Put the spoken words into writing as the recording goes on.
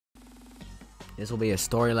This will be a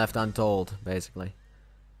story left untold, basically.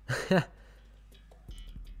 But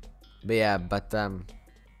yeah,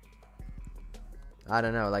 I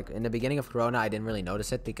don't know, like, in the beginning of Corona, I didn't really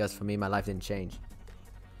notice it, because for me, my life didn't change.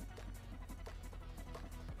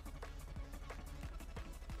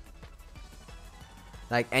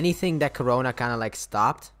 Like, anything that Corona kind of, like,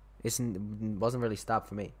 stopped, wasn't really stopped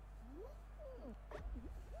for me.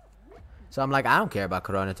 So I'm like, I don't care about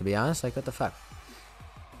Corona, to be honest. Like, what the fuck?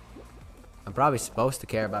 I'm probably supposed to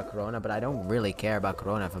care about Corona, but I don't really care about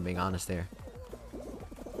Corona, if I'm being honest here.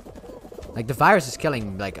 Like, the virus is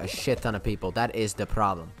killing, like, a shit ton of people. That is the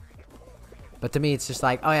problem. But to me, it's just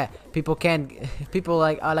like, oh yeah, people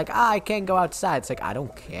like, are like, I can't go outside. It's like, I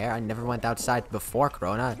don't care. I never went outside before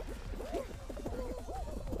Corona.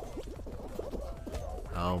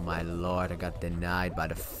 Oh my lord, I got denied by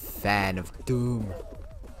the fan of doom.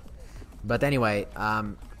 But anyway,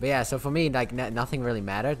 but yeah, so for me, like, nothing really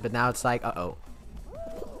mattered. But now it's like, uh-oh.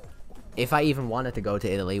 If I even wanted to go to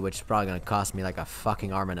Italy, which is probably going to cost me like a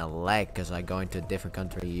fucking arm and a leg, because like going to a different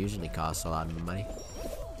country usually costs a lot of money.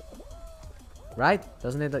 Right?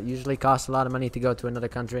 Doesn't it usually cost a lot of money to go to another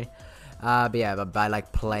country? But yeah, but buy like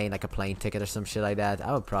a plane ticket or some shit like that,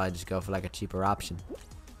 I would probably just go for like a cheaper option.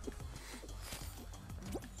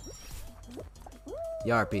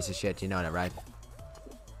 You're a piece of shit, you know that, right?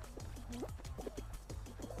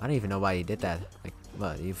 I don't even know why you did that. Like,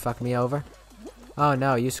 what, you fucked me over? Oh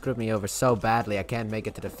no, you screwed me over so badly, I can't make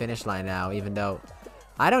it to the finish line now, even though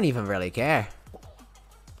I don't even really care.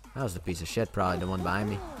 That was the piece of shit, probably the one behind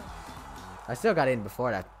me. I still got in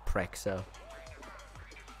before that prick, so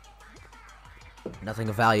nothing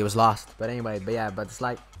of value was lost. But anyway, but yeah, but it's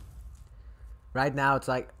like, right now it's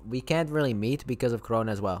like, we can't really meet because of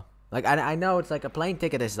Corona as well. Like, I know it's like, a plane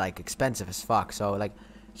ticket is like expensive as fuck, so like,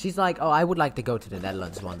 she's like, oh, I would like to go to the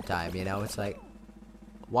Netherlands one time, you know? It's like,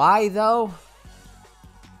 why though?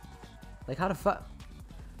 Like, how the fuck?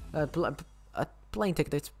 A plane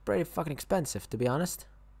ticket, it's pretty fucking expensive, to be honest.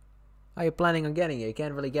 How are you planning on getting it? You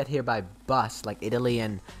can't really get here by bus. Like, Italy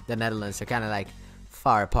and the Netherlands are kind of like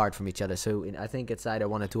far apart from each other. So I think it's either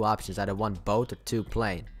one or two options. Either one boat or two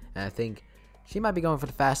plane. And I think she might be going for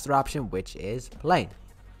the faster option, which is plane.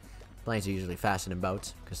 Planes are usually faster than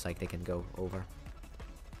boats, because like they can go over.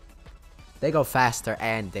 They go faster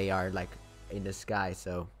and they are like in the sky,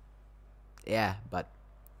 so yeah, but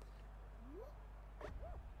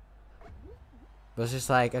it was just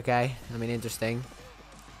like, okay, I mean, interesting.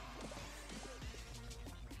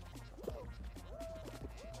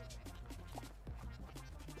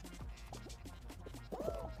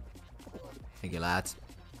 Thank you, lads.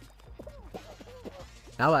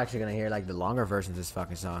 Now we're actually gonna hear like the longer version of this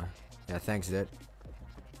fucking song. Yeah, thanks, dude.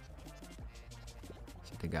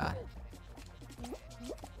 Swear to God.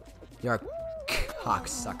 You're a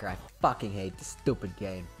cocksucker. I fucking hate this stupid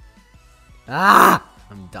game. Ah!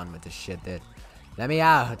 I'm done with this shit, dude. Let me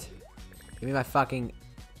out. Give me my fucking...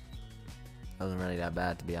 That wasn't really that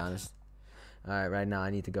bad, to be honest. Alright, right now I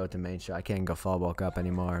need to go to main show. I can't go fall walk up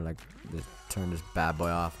anymore. Like, just turn this bad boy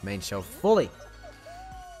off. Main show fully.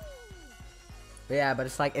 But yeah, but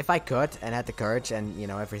it's like, if I could and had the courage and, you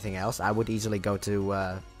know, everything else, I would easily go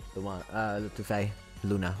to, to Faye.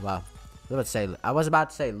 Luna. Wow. I was about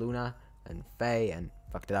to say Luna and Faye and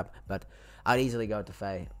fucked it up. But I'd easily go to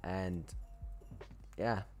Faye. And,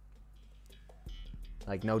 yeah.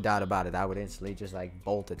 Like, no doubt about it. I would instantly just, like,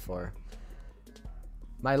 bolt it for her.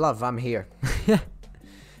 My love, I'm here.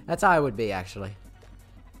 That's how I would be, actually.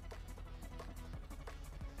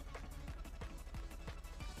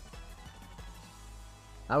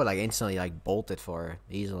 I would, like, instantly, like, bolt it for her.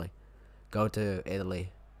 Easily. Go to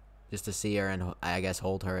Italy. Just to see her and, I guess,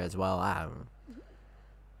 hold her as well. I don't know.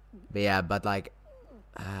 But, yeah, but, like...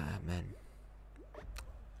 man.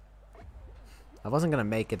 I wasn't gonna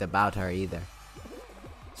make it about her, either.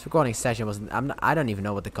 This recording session wasn't... I don't even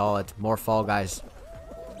know what to call it. More Fall Guys.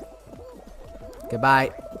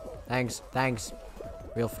 Goodbye. Thanks. Thanks.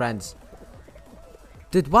 Real friends.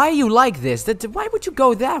 Dude, why are you like this? Why would you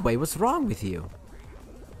go that way? What's wrong with you?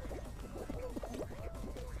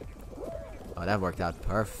 Oh, that worked out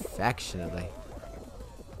perfectionally.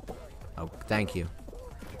 Oh, thank you.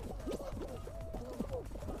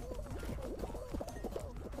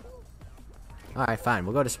 Alright, fine.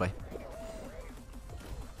 We'll go this way.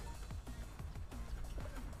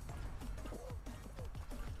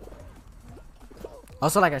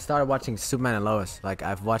 Also, like, I started watching Superman and Lois. Like,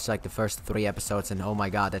 I've watched, like, the first 3 episodes, and oh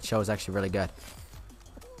my god, that show is actually really good.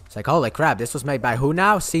 It's like, holy crap, this was made by who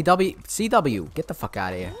now? CW? CW, get the fuck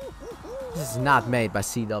out of here. This is not made by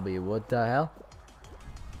CW, what the hell?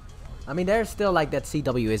 I mean, there's still, like, that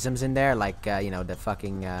CW-isms in there, like, you know, the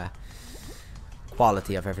fucking,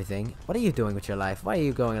 quality of everything. What are you doing with your life? Why are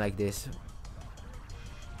you going like this?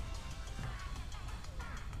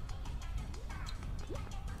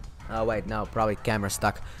 Oh wait, no, probably camera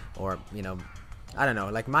stuck, or you know, I don't know.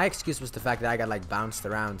 Like my excuse was the fact that I got like bounced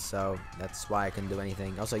around, so that's why I couldn't do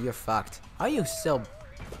anything. Also, you're fucked. Are you still?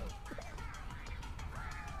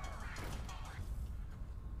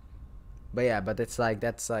 But yeah, but it's like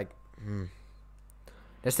that's like.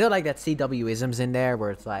 There's still like that CW-isms in there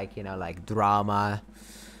where it's like, you know, like drama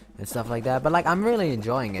and stuff like that. But like I'm really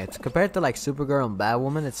enjoying it compared to like Supergirl and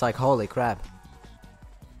Batwoman. It's like holy crap.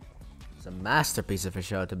 It's a masterpiece of a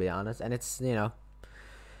show, to be honest, and it's, you know,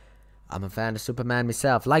 I'm a fan of Superman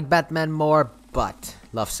myself. Like Batman more, but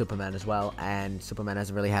love Superman as well. And Superman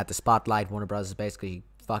hasn't really had the spotlight. Warner Bros. Basically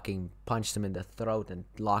fucking punched him in the throat and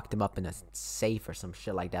locked him up in a safe or some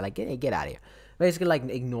shit like that. Like, get out of here. Basically, like,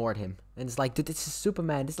 ignored him. And it's like, dude, this is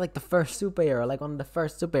Superman. This is like the first superhero. Like, one of the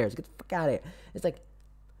first superheroes. Get the fuck out of here. It's like,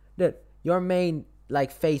 dude, your main,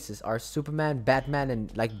 like, faces are Superman, Batman,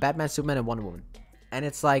 and, like, Batman, Superman, and Wonder Woman. And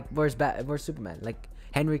it's like, where's Superman? Like,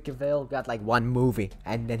 Henry Cavill got like one movie,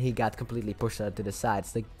 and then he got completely pushed out to the side.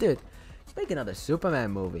 It's like, dude, let's make another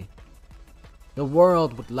Superman movie. The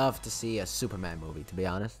world would love to see a Superman movie, to be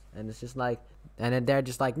honest. And it's just like, and then they're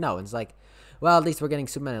just like, no. And it's like, well, at least we're getting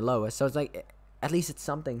Superman and Lois. So it's like, at least it's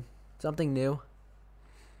something new.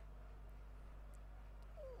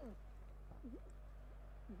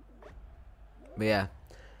 But yeah.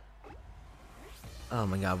 Oh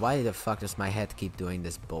my god, why the fuck does my head keep doing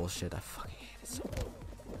this bullshit? I fucking hate it so much.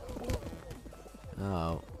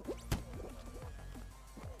 Oh.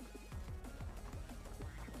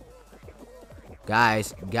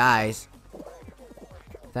 Guys.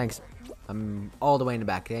 Thanks. I'm all the way in the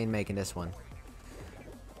back. They ain't making this one.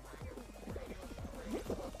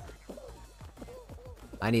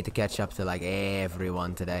 I need to catch up to like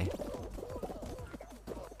everyone today.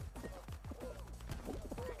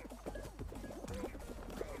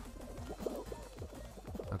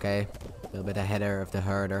 Okay, a little bit ahead of the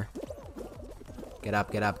herder. Get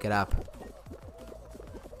up.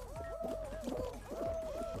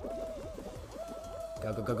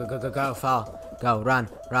 Go, fall. Go, run.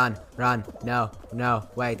 No,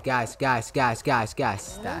 wait, guys. But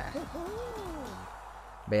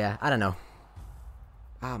yeah, I don't know.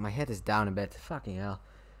 Ah, my head is down a bit. Fucking hell.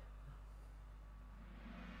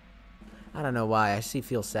 I don't know why. I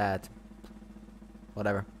feel sad.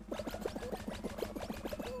 Whatever.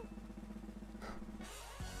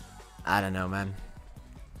 I don't know, man.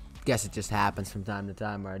 Guess it just happens from time to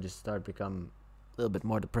time where I just start to become a little bit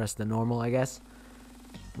more depressed than normal, I guess.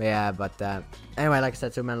 But yeah, anyway, like I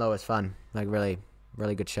said, Superman Low is fun. Like, really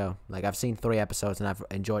good show. Like, I've seen 3 episodes and I've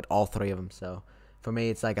enjoyed all 3 of them. So, for me,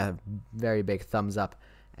 it's like a very big thumbs up.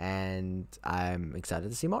 And I'm excited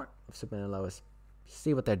to see more of Superman and Lois.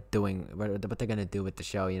 See what they're doing, what they're gonna do with the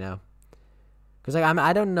show, you know? Because, like,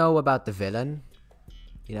 I don't know about the villain,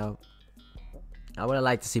 you know? I would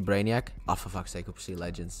like to see Brainiac. Oh, for fuck's sake, Hoopsie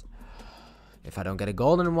Legends. If I don't get a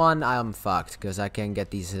golden one, I'm fucked. Because I can't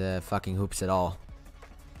get these fucking hoops at all.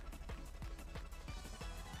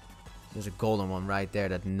 There's a golden one right there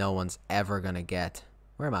that no one's ever gonna get.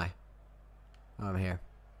 Where am I? Oh, I'm here.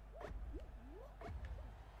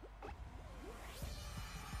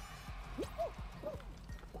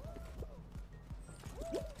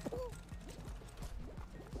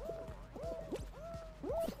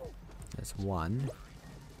 That's 1.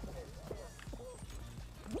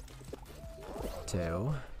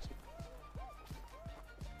 2.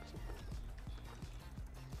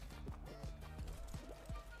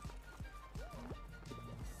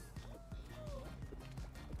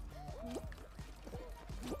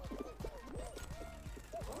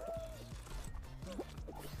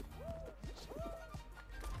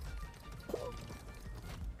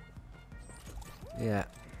 Yeah.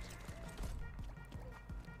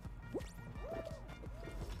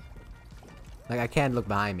 Like, I can't look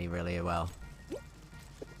behind me really well.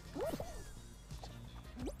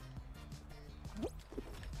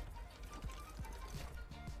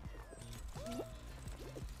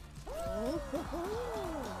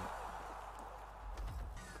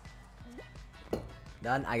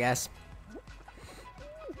 Done, I guess.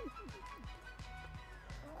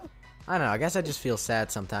 I don't know, I guess I just feel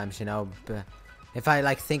sad sometimes, you know. If I,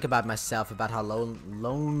 like, think about myself, about how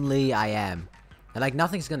lonely I am. And, like,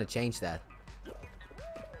 nothing's gonna change that.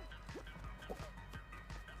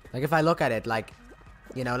 Like, if I look at it, like,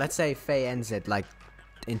 you know, let's say Faye ends it, like,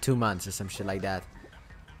 in 2 months or some shit like that.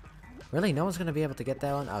 Really? No one's gonna be able to get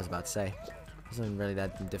that one? I was about to say. It isn't really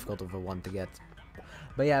that difficult of a one to get.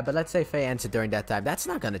 But yeah, but let's say Faye ends it during that time. That's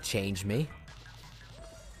not gonna change me.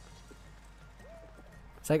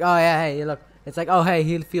 like, oh yeah, hey, look. It's like, oh hey,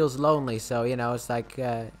 he feels lonely, so you know, it's like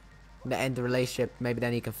the end the relationship. Maybe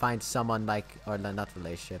then he can find someone like, or no, not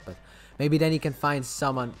relationship, but maybe then he can find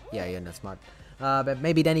someone. Yeah, you're not smart. But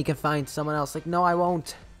maybe then he can find someone else. Like, no, I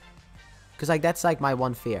won't. Cause like that's like my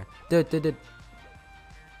one fear, dude.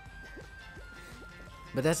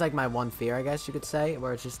 But that's like my one fear, I guess you could say,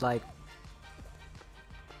 where it's just like,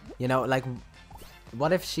 you know, like,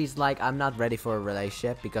 what if she's like, I'm not ready for a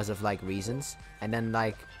relationship because of like reasons, and then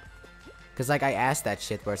like, cause like I asked that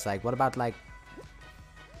shit where it's like, what about like,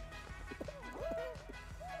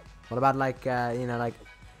 you know, like,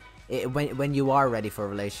 when you are ready for a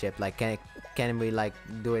relationship, like, can we like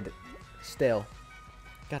do it still?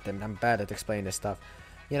 God damn, I'm bad at explaining this stuff.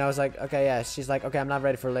 You know, it's like, okay, yeah, she's like, okay, I'm not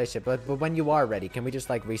ready for a relationship, but when you are ready, can we just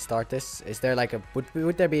like restart this? Is there like a,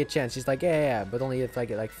 would there be a chance? She's like, yeah, but only if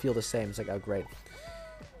like feel the same. It's like, oh great.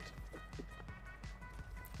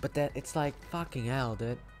 But that, it's like, fucking hell,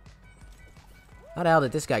 dude. How the hell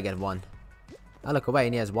did this guy get one? I look away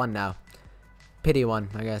and he has one now. Pity one,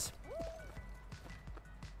 I guess.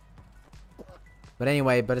 But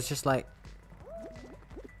anyway, but it's just like,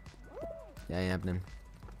 yeah, ain't happening.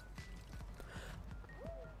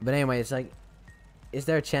 But anyway, it's like, is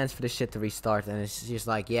there a chance for this shit to restart? And it's just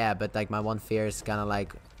like, yeah, but like my one fear is kind of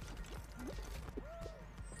like,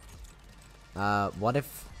 what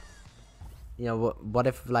if, you know, what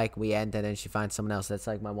if like we end and then she finds someone else? That's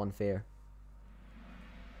like my one fear.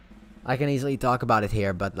 I can easily talk about it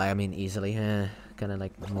here, but like, I mean, easily, kind of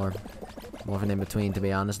like more of an in-between, to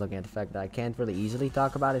be honest, looking at the fact that I can't really easily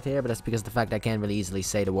talk about it here, but that's because of the fact that I can't really easily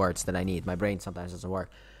say the words that I need. My brain sometimes doesn't work.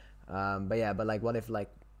 But yeah, but like, what if like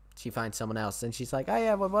she finds someone else and she's like, oh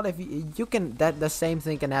yeah, well, what if you can, that the same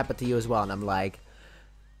thing can happen to you as well? And I'm like,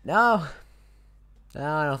 no,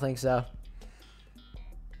 I don't think so.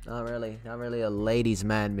 Not really a ladies'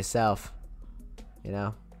 man myself, you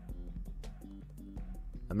know.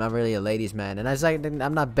 I'm not really a ladies' man, and I was like,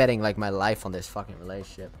 I'm not betting like my life on this fucking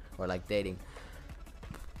relationship or like dating.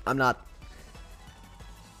 I'm not.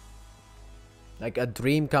 Like, a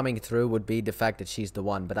dream coming through would be the fact that she's the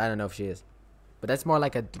one, but I don't know if she is. But that's more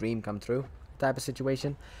like a dream come true type of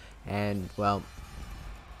situation. And, well,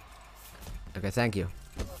 okay, thank you.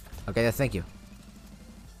 Okay, thank you.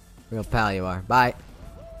 Real pal you are. Bye.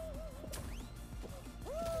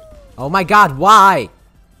 Oh my god, why?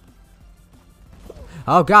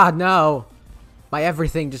 Oh god, no. My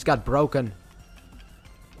everything just got broken.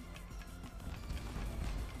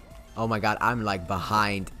 Oh my god, I'm like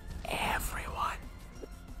behind everyone.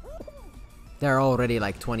 There are already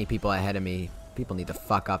like 20 people ahead of me. People need to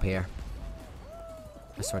fuck up here.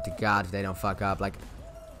 I swear to god if they don't fuck up, like...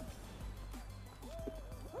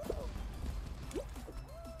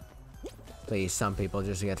 Please, some people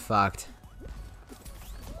just get fucked.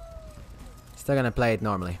 Still gonna play it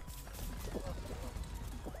normally.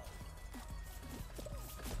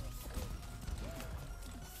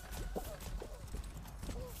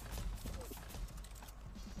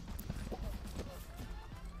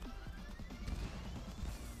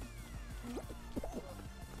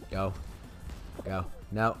 Go. Go.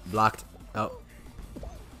 No, blocked. Oh.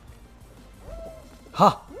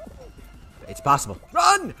 Huh! It's possible.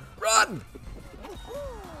 Run! Run!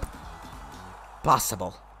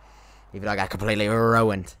 Possible. Even though I got completely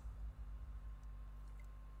ruined.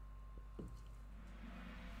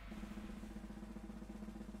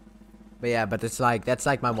 But yeah, but it's like, that's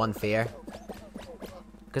like my one fear.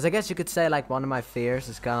 Because I guess you could say like one of my fears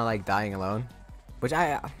is kind of like dying alone. Which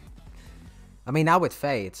I mean, now with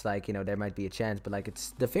Faye, it's like, you know, there might be a chance, but like,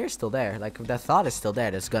 it's, the fear's still there. Like, the thought is still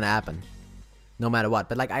there that it's gonna happen. No matter what.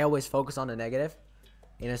 But like, I always focus on the negative.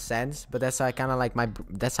 In a sense. But that's how kind of like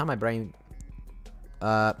that's how my brain,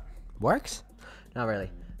 works? Not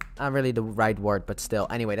really. Not really the right word, but still.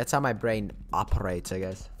 Anyway, that's how my brain operates, I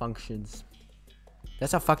guess. Functions.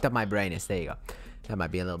 That's how fucked up my brain is. There you go. That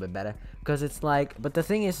might be a little bit better. Because it's like... But the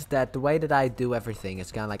thing is that the way that I do everything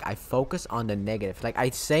is kind of like... I focus on the negative. Like,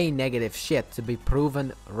 I say negative shit to be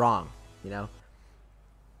proven wrong. You know?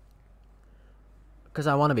 Because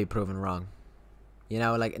I want to be proven wrong. You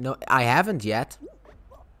know, like... No, I haven't yet.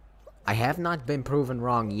 I have not been proven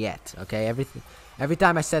wrong yet. Okay? Every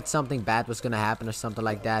time I said something bad was gonna happen or something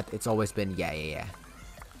like that, it's always been yeah.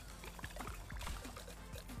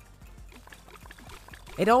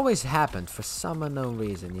 It always happened for some unknown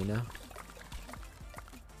reason, you know?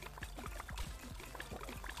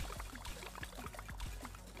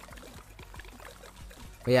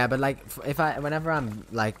 But yeah, but like, whenever I'm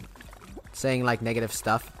like saying like negative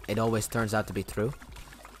stuff, it always turns out to be true.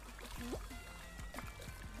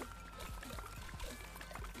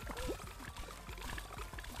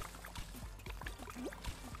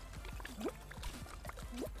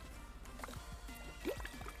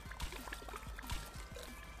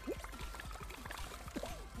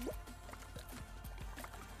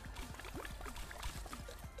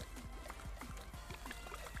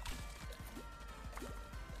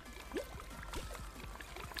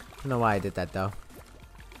 don't know why I did that though.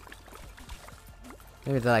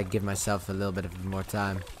 Maybe to like give myself a little bit of more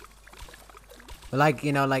time. But like,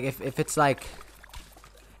 you know, like if it's like,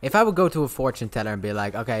 if I would go to a fortune teller and be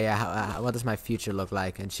like, okay, yeah, what does my future look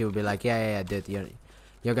like? And she would be like, yeah, dude,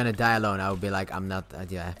 you're gonna die alone. I would be like, I'm not,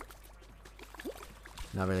 yeah.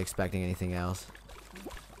 Not really expecting anything else.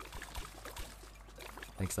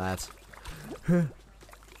 Thanks, lads.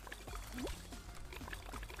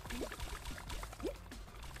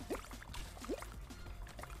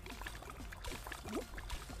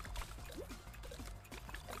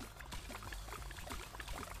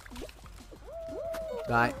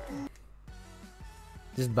 Bye.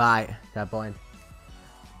 Just buy at that point.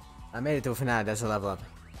 I made it to a finale, that's a level up.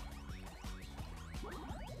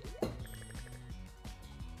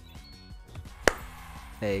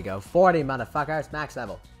 There you go. 40 motherfuckers, max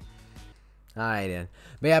level. Alright then.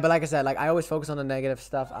 But yeah, but like I said, like I always focus on the negative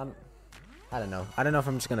stuff. I don't know. I don't know if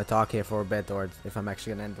I'm just gonna talk here for a bit or if I'm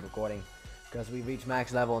actually gonna end the recording. Because we reached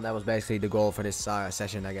max level and that was basically the goal for this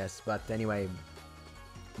session, I guess. But anyway.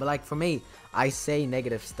 But like for me, I say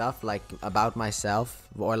negative stuff like about myself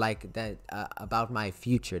or like that about my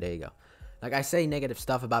future. There you go. Like I say negative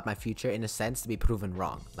stuff about my future in a sense to be proven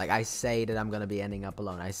wrong. Like I say that I'm gonna be ending up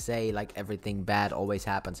alone. I say like everything bad always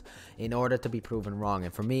happens in order to be proven wrong.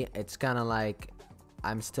 And for me, it's kind of like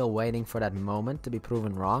I'm still waiting for that moment to be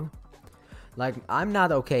proven wrong. Like I'm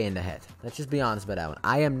not okay in the head. Let's just be honest about that one.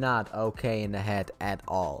 I am not okay in the head at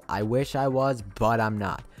all. I wish I was, but I'm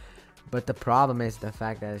not. But the problem is the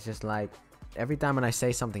fact that it's just like, every time when I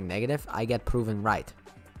say something negative, I get proven right.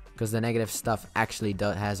 Because the negative stuff actually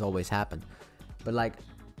has always happened. But like,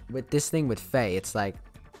 with this thing with Faye, it's like,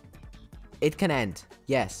 it can end,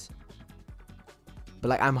 yes. But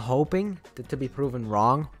like, I'm hoping to be proven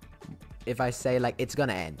wrong if I say like, it's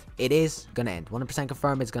gonna end. It is gonna end. 100%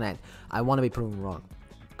 confirm it's gonna end. I want to be proven wrong.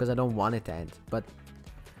 Because I don't want it to end. But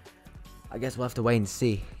I guess we'll have to wait and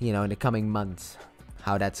see, you know, in the coming months.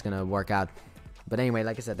 How that's gonna work out. But anyway,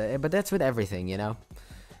 like I said, but that's with everything, you know.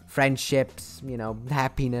 Friendships, you know,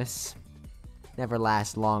 happiness never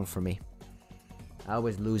lasts long for me. I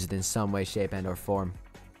always lose it in some way, shape, and or form.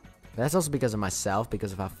 But that's also because of myself,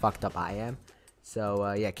 because of how fucked up I am.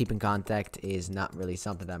 So yeah, keeping contact is not really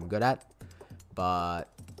something that I'm good at. But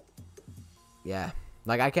yeah,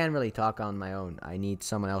 like I can't really talk on my own. I need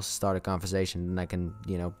someone else to start a conversation, and I can,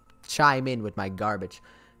 you know, chime in with my garbage.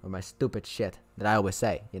 Or my stupid shit that I always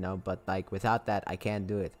say, you know, but like without that I can't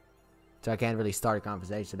do it. So I can't really start a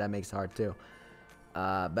conversation, so that makes it hard too.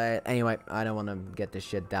 But anyway, I don't want to get this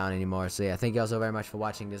shit down anymore. So yeah, thank you all so very much for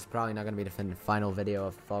watching. This is probably not going to be the final video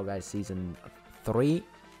of Fall Guys Season 3.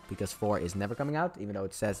 Because 4 is never coming out, even though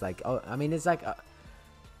it says like, oh, I mean, it's like,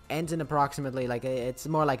 ends in approximately, like, it's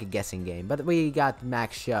more like a guessing game. But we got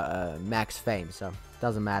max fame, so it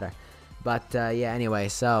doesn't matter. But yeah, anyway,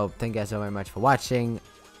 so thank you guys so very much for watching.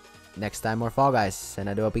 Next time more Fall Guys, and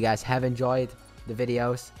I do hope you guys have enjoyed the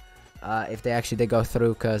videos, if they actually did go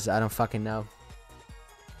through, because I don't fucking know.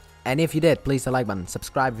 And if you did, please hit the like button,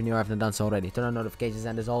 subscribe if you haven't done so already, turn on notifications,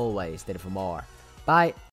 and as always, stay there for more. Bye!